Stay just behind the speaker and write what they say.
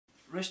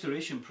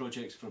Restoration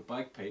projects for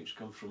bagpipes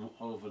come from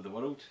all over the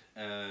world.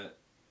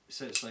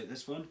 Sets like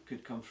this one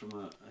could come from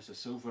a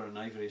silver and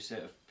ivory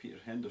set of Peter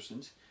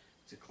Henderson's.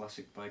 It's a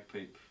classic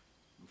bagpipe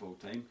of all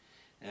time.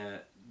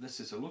 This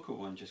is a local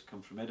one, just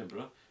come from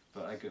Edinburgh,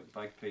 but I got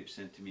bagpipes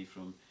sent to me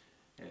from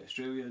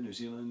Australia, New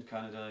Zealand,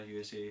 Canada,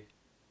 USA,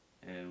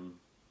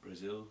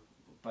 Brazil.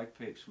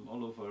 Bagpipes from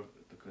all over,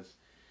 because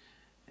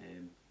I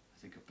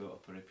think I've built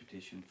up a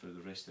reputation for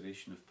the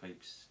restoration of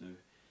pipes now,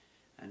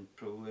 and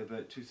probably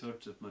about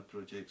 2/3 of my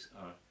projects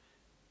are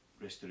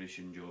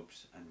restoration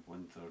jobs and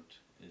 1/3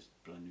 is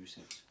brand new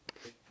sets.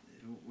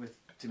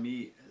 To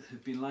me,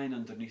 they've been lying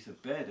underneath a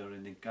bed or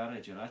in the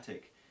garage or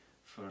attic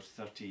for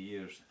 30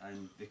 years,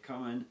 and they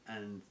come in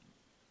and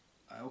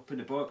I open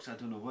the box, I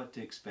don't know what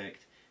to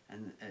expect,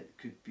 and it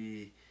could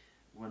be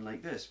one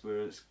like this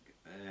where it's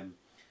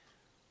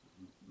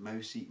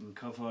mouse-eaten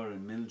cover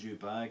and mildew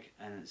bag,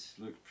 and it's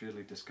looked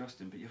fairly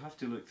disgusting, but you have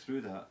to look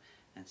through that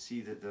and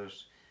see that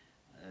there's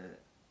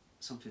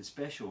something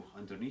special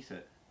underneath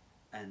it,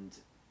 and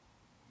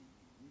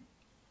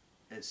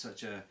it's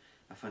such a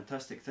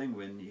fantastic thing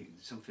when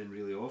something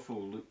really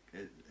awful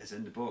is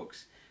in the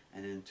box,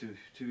 and then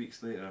two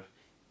weeks later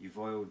you've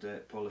oiled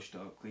it, polished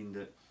it up, cleaned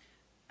it,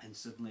 and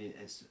suddenly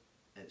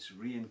it's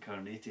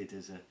reincarnated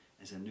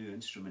as a new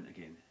instrument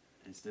again.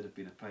 Instead of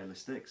being a pile of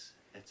sticks,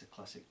 it's a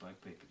classic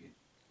bagpipe again.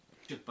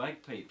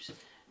 Bagpipes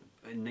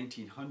in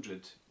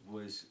 1900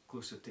 was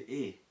closer to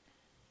A,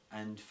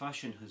 and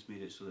fashion has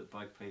made it so that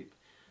bagpipe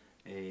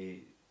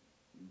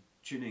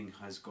tuning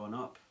has gone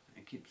up.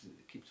 It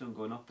keeps on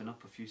going up and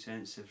up a few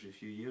cents every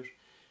few years,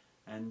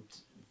 and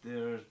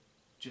they're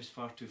just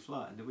far too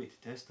flat, and the way to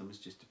test them is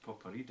just to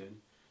pop a reed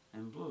in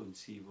and blow and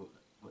see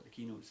what the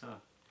keynotes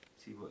are,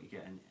 see what you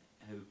get and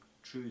how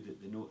true that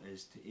the note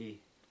is to A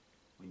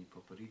when you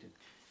pop a reed in.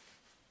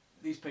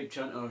 These pipe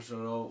chanters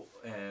are all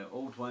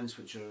old ones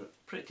which are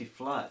pretty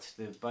flat.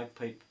 The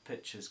bagpipe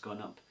pitch has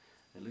gone up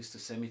at least a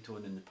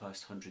semitone in the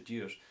past 100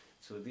 years.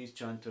 So these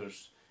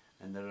chanters,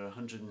 and there are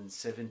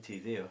 170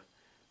 there,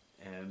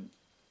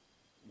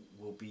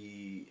 will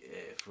be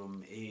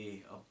from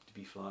A up to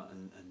B flat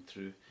and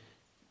through.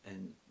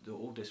 And the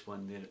oldest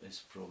one there is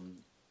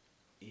from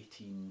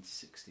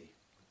 1860,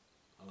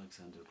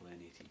 Alexander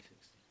Glen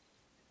 1860.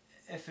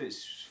 If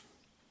it's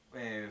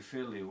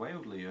fairly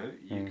wildly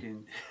out,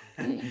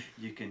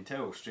 you can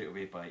tell straight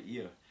away by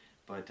ear.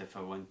 But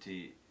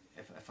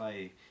if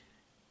I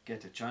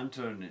get a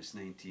chanter and it's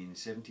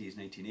 1970s,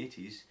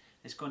 1980s,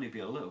 it's going to be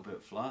a little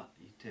bit flat.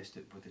 You test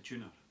it with a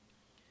tuner,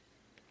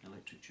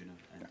 electric tuner,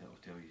 and it'll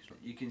tell you.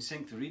 You can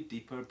sink the reed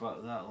deeper,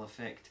 but that'll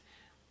affect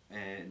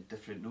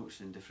different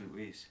notes in different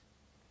ways.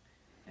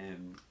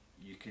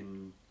 You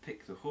can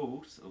pick the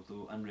holes,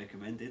 although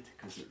unrecommended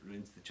because it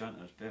ruins the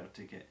chanter. It's better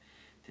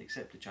to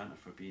accept the chanter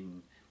for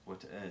being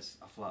what it is,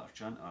 a flatter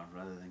chanter,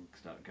 rather than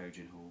start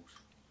gouging holes.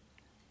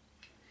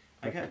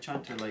 I get a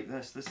chanter like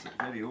this. This is a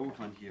very old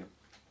one here.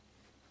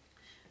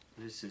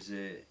 This is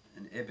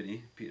an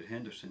ebony, Peter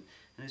Henderson,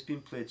 and it's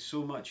been played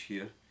so much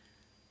here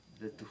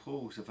that the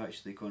holes have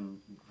actually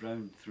gone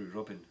round through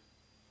rubbing.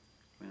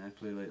 When I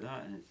play like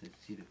that, and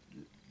see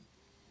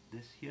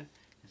this here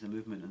is a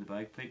movement on the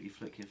bagpipe. You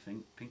flick your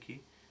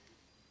pinky,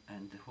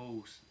 and the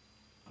holes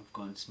have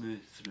gone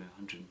smooth through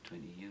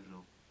 120 years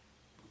old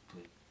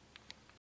play.